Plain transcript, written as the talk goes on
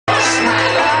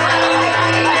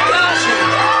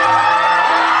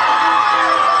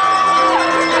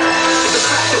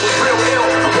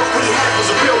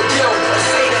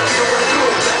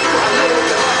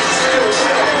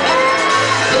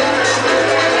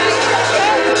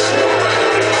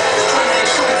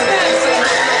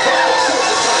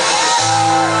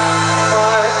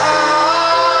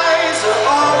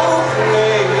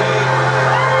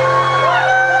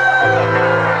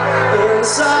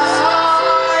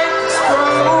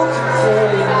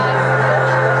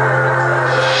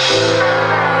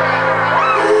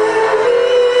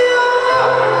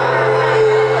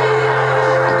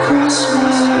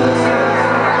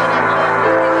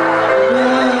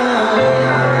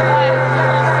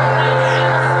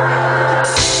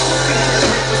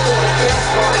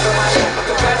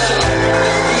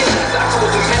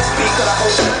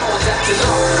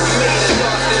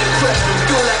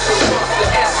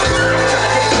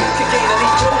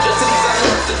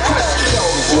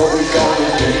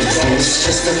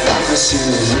promise you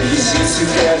we'll be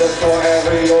together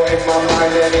forever. You're in my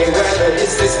mind any weather.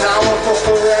 Is this now or for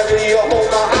forever? You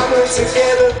hold my hand, we're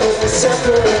together but we're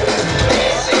separate.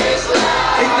 This is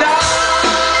love.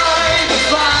 Ignite the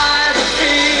fire, the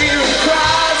fear, and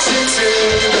crash into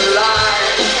the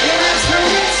light. It is when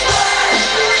it's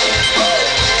worth it.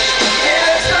 It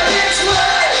is when it's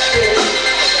worth it.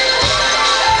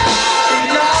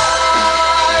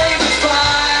 Ignite the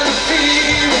fire, the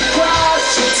fear, and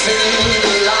crash into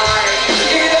the light.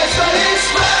 It is when it's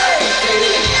worth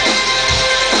it.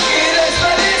 It is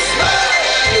when it's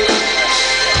worth it.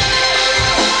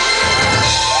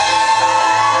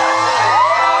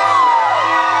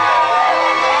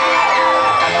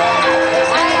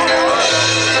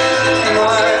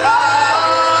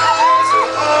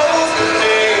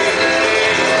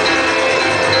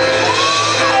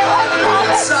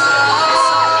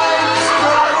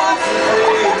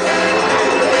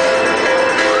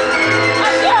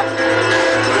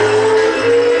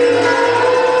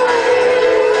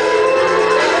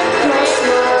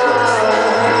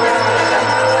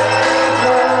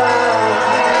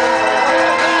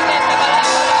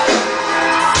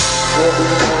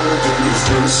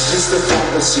 Just a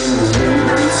fantasy, we'll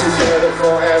be together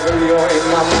forever. You're in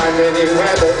my mind any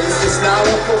weather. Is this now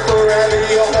or for forever?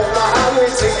 You hold my hand, we're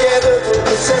together but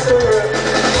we're separate.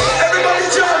 Everybody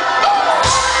jump!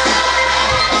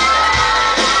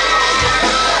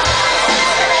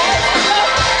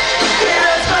 It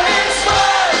is when it's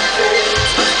worth it.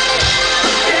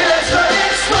 It is when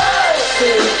it's worth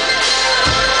it.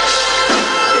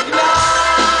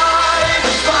 Ignite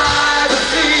the fire, the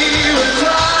fear, and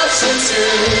crash into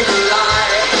the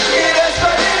light. It is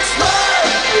when it's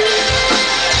worth it.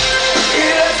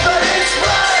 It is when it's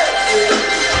worth it.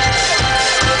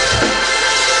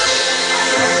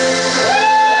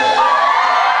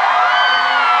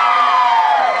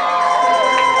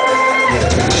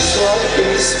 It's what it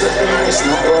is, but then it's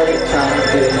not what it can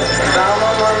be. Now